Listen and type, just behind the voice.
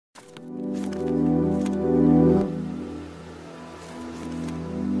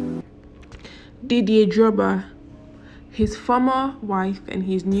Didier Drogba, his former wife and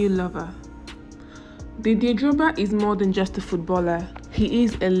his new lover. Didier Drogba is more than just a footballer. He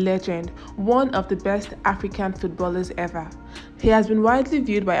is a legend, one of the best African footballers ever. He has been widely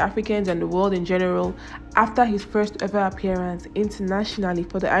viewed by Africans and the world in general after his first ever appearance internationally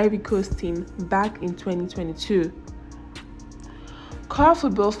for the Ivory Coast team back in 2022. Core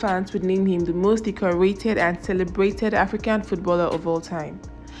football fans would name him the most decorated and celebrated African footballer of all time.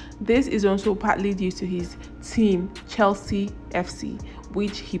 This is also partly due to his team, Chelsea FC,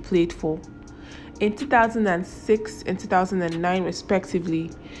 which he played for. In 2006 and 2009 respectively,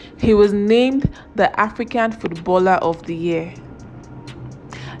 he was named the African Footballer of the Year.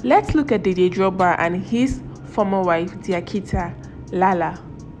 Let's look at Didier Drogba and his former wife, Diakité Lala.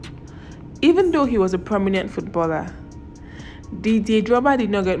 Even though he was a prominent footballer, Didier Drogba did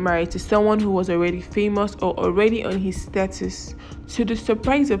not get married to someone who was already famous or already on his status. To the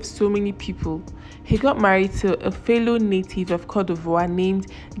surprise of so many people, he got married to a fellow native of Côte d'Ivoire named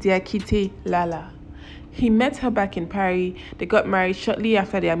Diakité Lala. He met her back in Paris, they got married shortly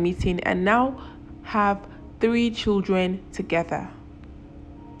after their meeting and now have 3 children together.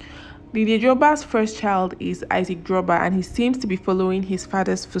 Didier Drogba's first child is Isaac Drogba and he seems to be following his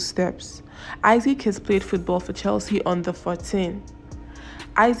father's footsteps. Isaac has played football for Chelsea under 14.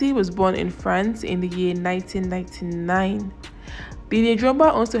 Isaac was born in France in the year 1999. Didier Drogba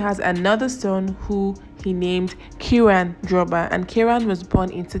also has another son who he named Kieran Drogba, and Kieran was born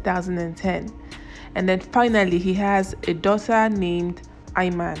in 2010. And then finally he has a daughter named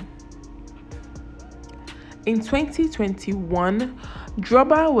Ayman. In 2021,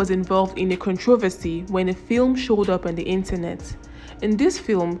 Drogba was involved in a controversy when a film showed up on the internet. In this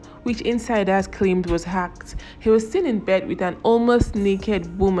film, which insiders claimed was hacked, he was seen in bed with an almost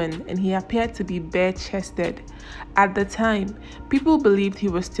naked woman and he appeared to be bare-chested. At the time, people believed he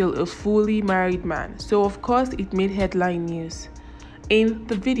was still a fully married man, so of course it made headline news. In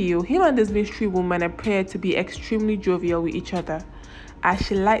the video, him and this mystery woman appeared to be extremely jovial with each other, as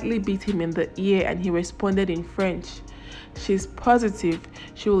she lightly beat him in the ear and he responded in French. "She's positive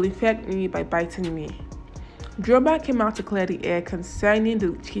she will infect me by biting me." Drogba came out to clear the air concerning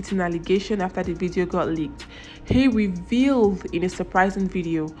the cheating allegation after the video got leaked. He revealed in a surprising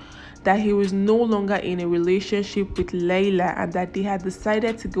video that he was no longer in a relationship with Layla and that they had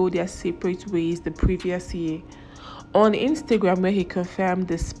decided to go their separate ways the previous year. On Instagram, where he confirmed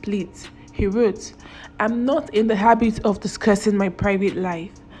the split, he wrote, "I'm not in the habit of discussing my private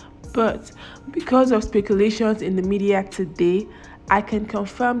life, but because of speculations in the media today, I can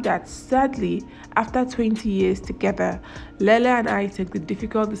confirm that sadly, after 20 years together, Layla and I took the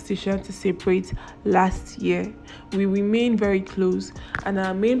difficult decision to separate last year. We remain very close and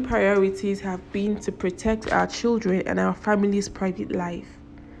our main priorities have been to protect our children and our family's private life."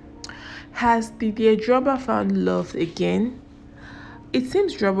 Has Didier Drogba found love again? It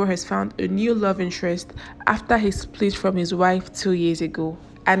seems Drogba has found a new love interest after he split from his wife 2 years ago.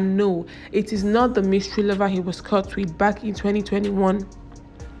 And no, it is not the mystery lover he was caught with back in 2021.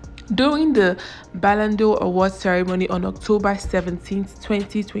 During the Ballon d'Or Awards ceremony on October 17,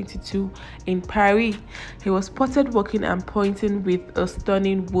 2022 in Paris, he was spotted walking and pointing with a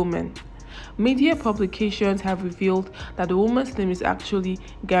stunning woman. Media publications have revealed that the woman's name is actually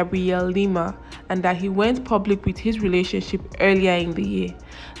Gabrielle Lima and that he went public with his relationship earlier in the year.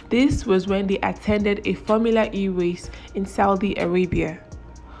 This was when they attended a Formula E race in Saudi Arabia.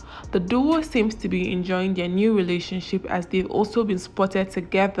 The duo seems to be enjoying their new relationship as they've also been spotted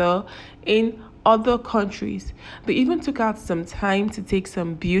together in other countries. They even took out some time to take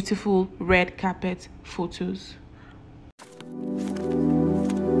some beautiful red carpet photos.